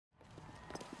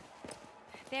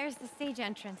There's the stage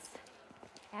entrance.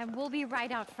 And we'll be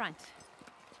right out front.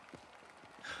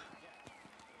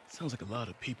 Sounds like a lot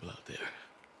of people out there.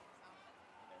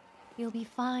 You'll be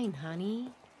fine, honey.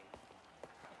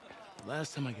 The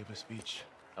last time I gave a speech,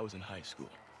 I was in high school.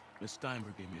 Miss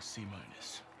Steinberg gave me a C-.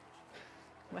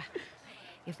 Well,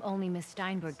 if only Miss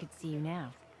Steinberg could see you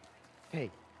now. Hey,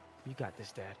 you got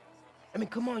this, Dad. I mean,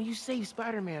 come on, you saved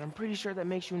Spider-Man. I'm pretty sure that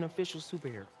makes you an official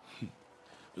superhero.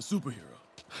 A superhero.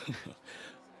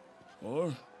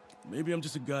 Or maybe I'm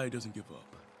just a guy who doesn't give up.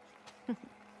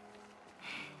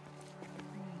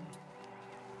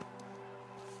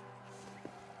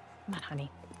 Come on, honey.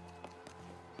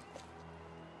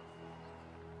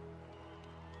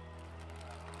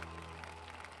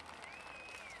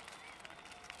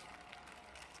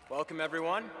 Welcome,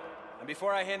 everyone. And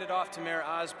before I hand it off to Mayor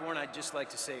Osborne, I'd just like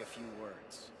to say a few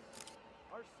words.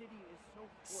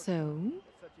 So?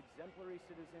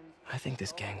 I think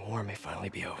this gang war may finally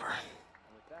be over.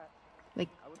 Like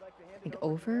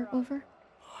over?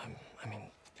 I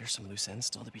mean, there's some loose ends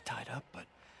still to be tied up, but...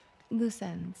 Loose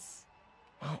ends.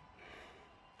 Well,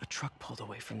 a truck pulled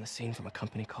away from the scene from a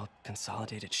company called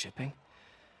Consolidated Shipping.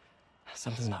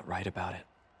 Something's not right about it.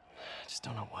 I just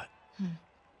don't know what.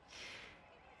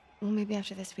 Well, maybe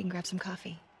after this we can grab some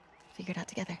coffee. Figure it out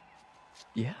together.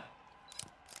 Yeah.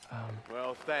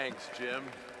 Well, thanks, Jim.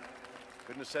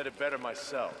 Couldn't have said it better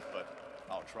myself, but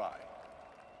I'll try.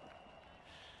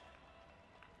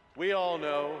 We all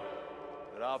know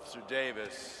that Officer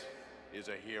Davis is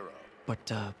a hero.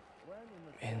 But,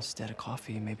 instead of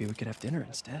coffee, maybe we could have dinner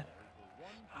instead.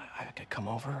 I could come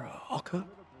over, I'll cook.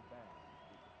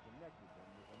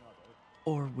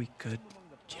 Or we could,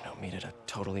 meet at a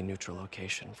totally neutral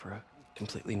location for a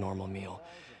completely normal meal,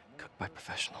 cooked by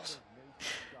professionals.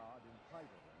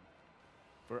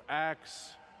 For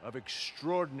acts of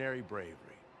extraordinary bravery,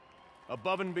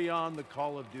 above and beyond the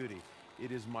call of duty,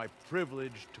 it is my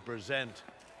privilege to present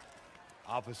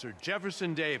Officer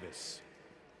Jefferson Davis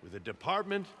with the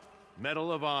Department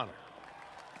Medal of Honor.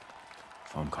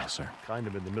 Phone call, sir. Kind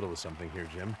of in the middle of something here,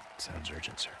 Jim. Sounds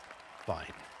urgent, sir.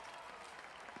 Fine.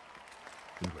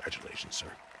 Congratulations, sir.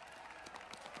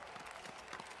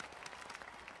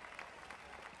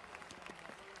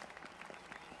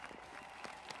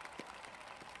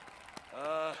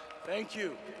 Thank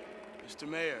you, Mr.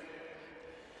 Mayor.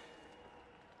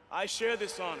 I share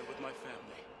this honor with my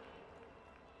family.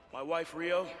 My wife,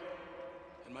 Rio,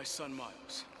 and my son,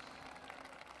 Miles.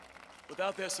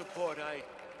 Without their support,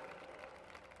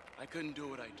 I couldn't do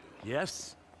what I do.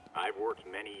 Yes? I've worked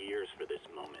many years for this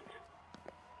moment.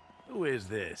 Who is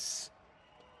this?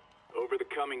 Over the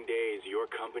coming days, your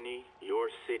company, your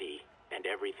city, and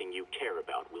everything you care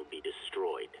about will be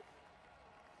destroyed.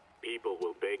 People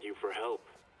will beg you for help,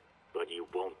 but you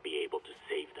won't be able to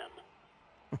save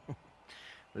them.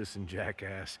 Listen,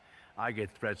 jackass, I get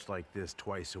threats like this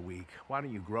twice a week. Why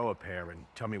don't you grow a pair and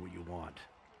tell me what you want?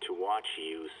 To watch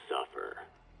you suffer.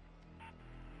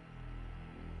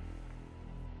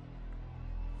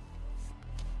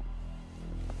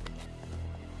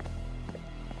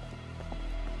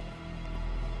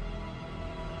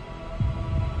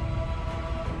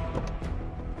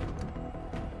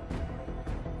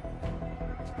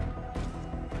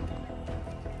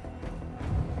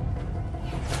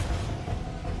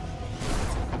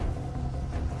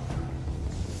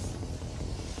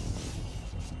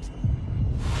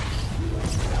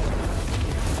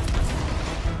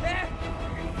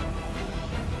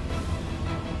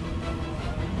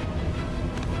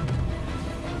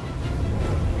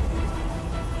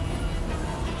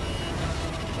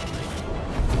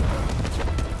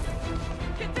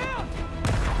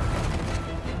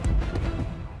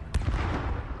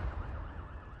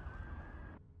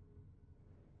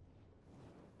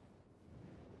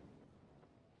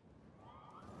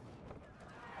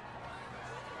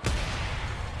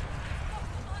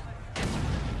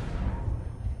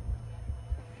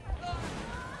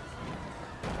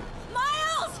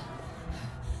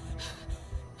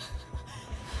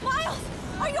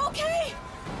 Are you okay?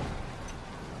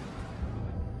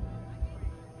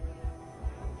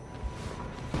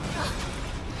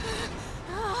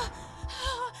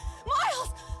 Miles!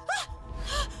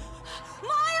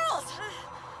 Miles!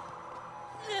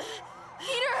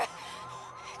 Peter!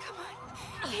 Come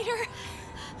on, Peter.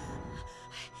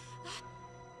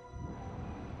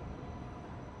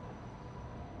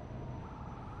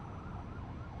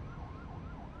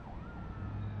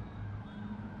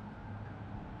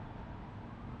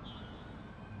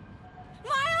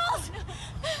 Miles!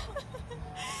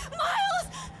 Miles!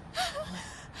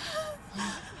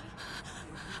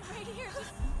 Right here.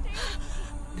 Just stay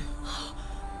with me. Oh,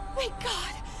 thank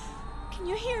God. Can Can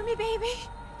you hear me, baby?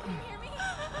 Can you hear me?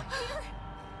 Peter?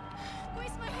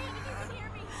 Squeeze my hand if you can hear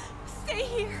me. Stay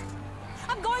here.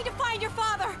 I'm going to find your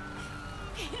father.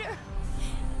 Peter.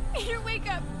 Peter, wake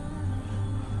up.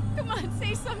 Come on,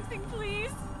 say something, please.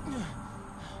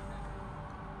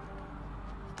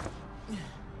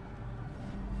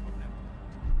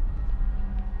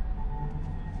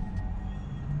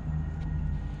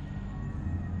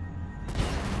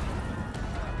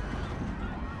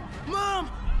 Mom!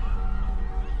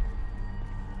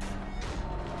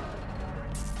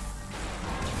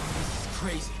 This is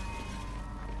crazy.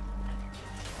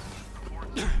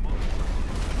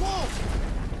 Whoa!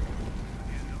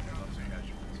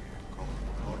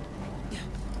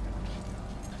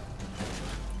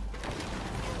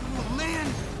 Oh, man!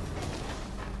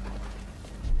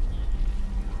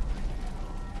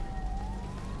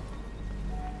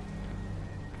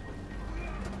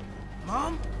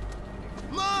 Mom?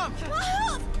 Mom!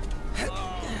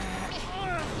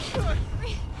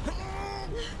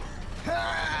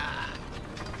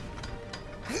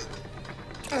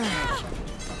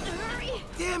 Hurry!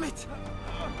 Damn it!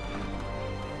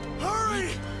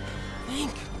 Hurry!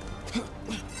 Think!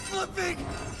 Flipping!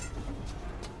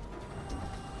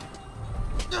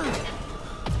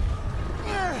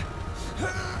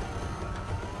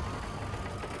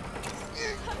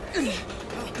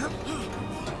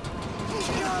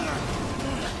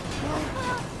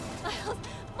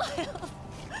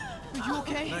 Are you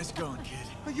okay? Nice going, kid.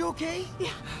 Are you okay?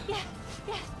 Yeah.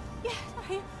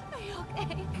 Are you okay?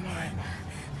 I'm alright.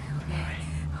 I'm alright.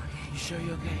 You sure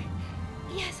you're okay?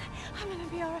 Yes, I'm gonna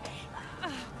be all right.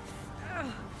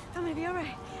 I'm gonna be all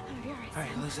right. I'm gonna be all right.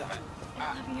 Alright, Lisa,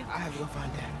 I love you. I have to go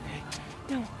find Dad, okay?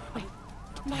 No, wait.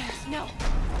 Miles, no.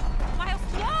 Miles,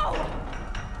 no!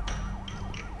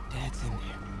 Dad's in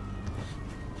there.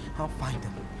 I'll find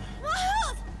him.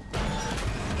 Miles!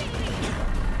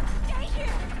 Stay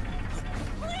here!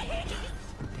 Please!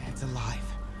 Dad's alive.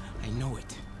 I know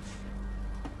it.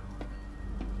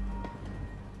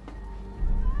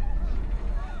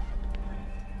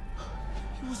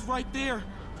 He was right there.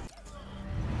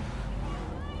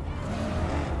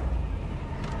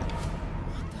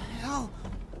 What the hell?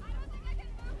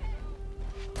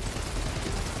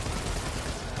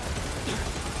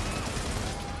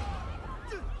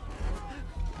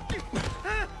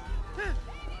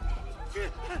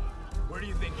 Where do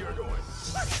you think you're going?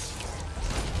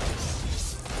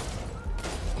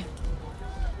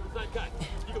 再看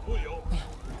一个不留。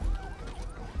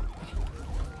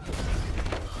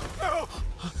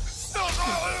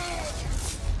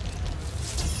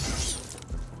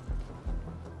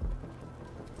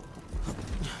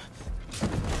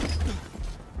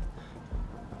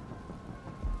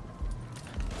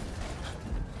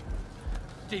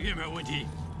这边没有问题，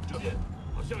这边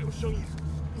好像有声音。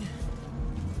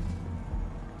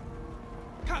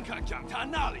看看讲坛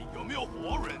那里有没有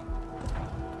活人。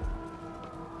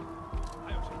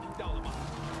还有谁听到了吗？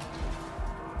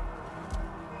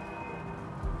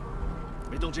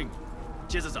没动静，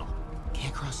接着找。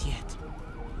 Can't cross yet.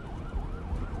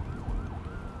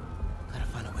 Gotta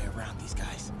find a way around these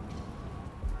guys.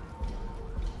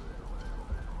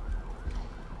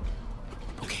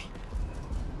 Okay.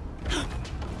 是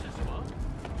什么？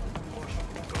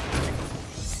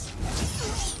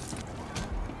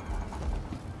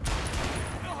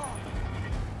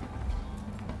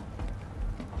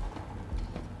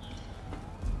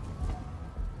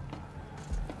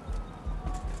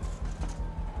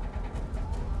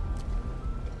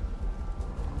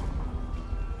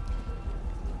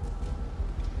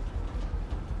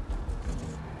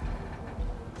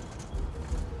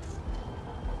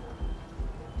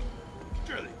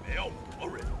 这里没有活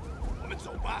人，我们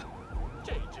走吧。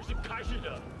这只是开始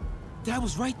的。 Dad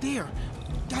was right there.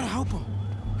 Gotta help him.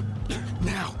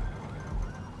 Now.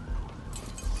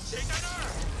 谁在那儿？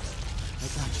 I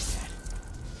got you, Dad.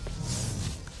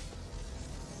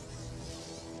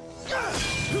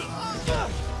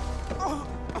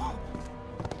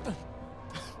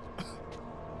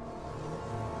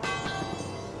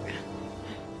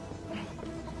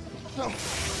 No.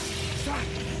 Stop.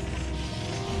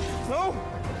 No.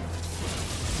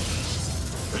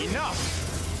 Enough!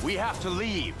 We have to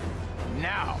leave.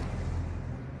 Now!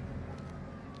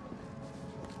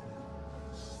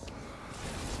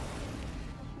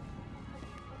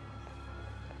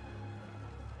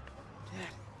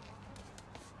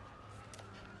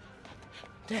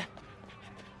 Dad.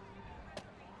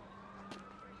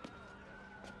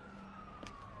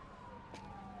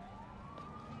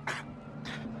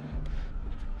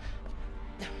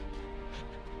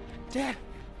 Dad!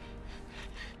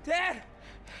 Dad!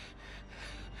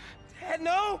 Dad,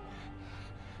 no!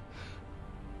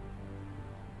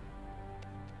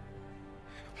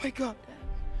 Wake up, Dad.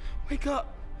 Wake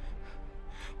up.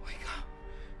 Wake up.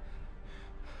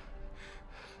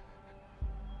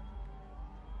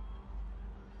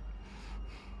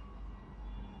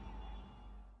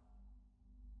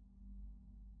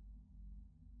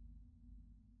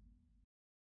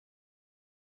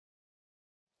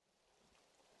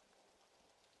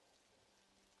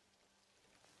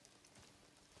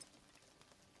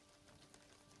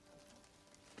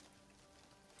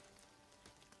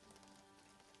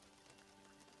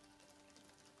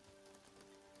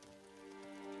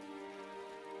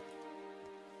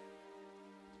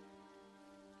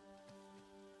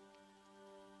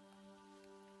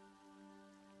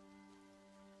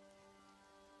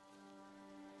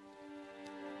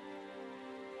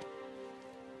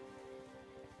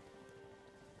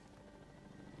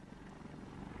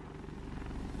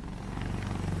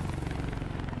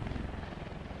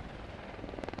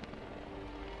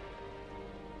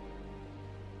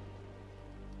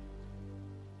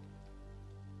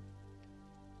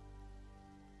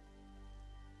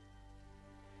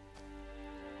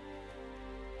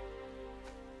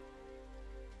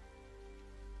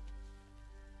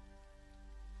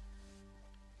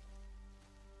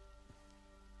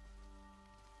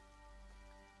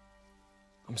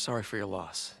 I'm sorry for your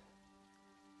loss.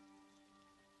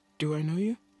 Do I know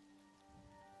you?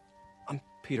 I'm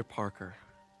Peter Parker.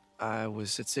 I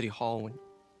was at City Hall when...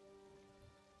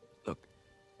 Look,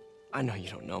 I know you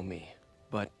don't know me,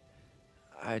 but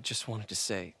I just wanted to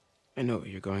say... I know what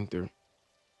you're going through.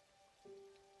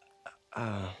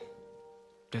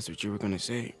 That's what you were gonna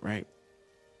say, right?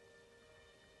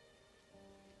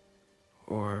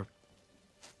 Or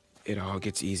it all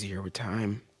gets easier with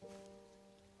time.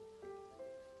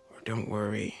 Or don't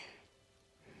worry.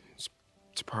 It's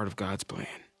part of God's plan.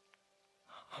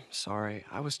 I'm sorry.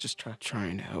 I was just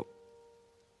trying to help.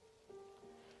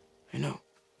 I know.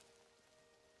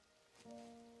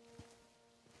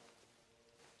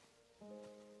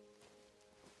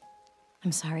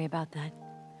 I'm sorry about that.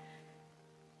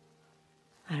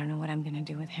 I don't know what I'm gonna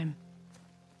do with him.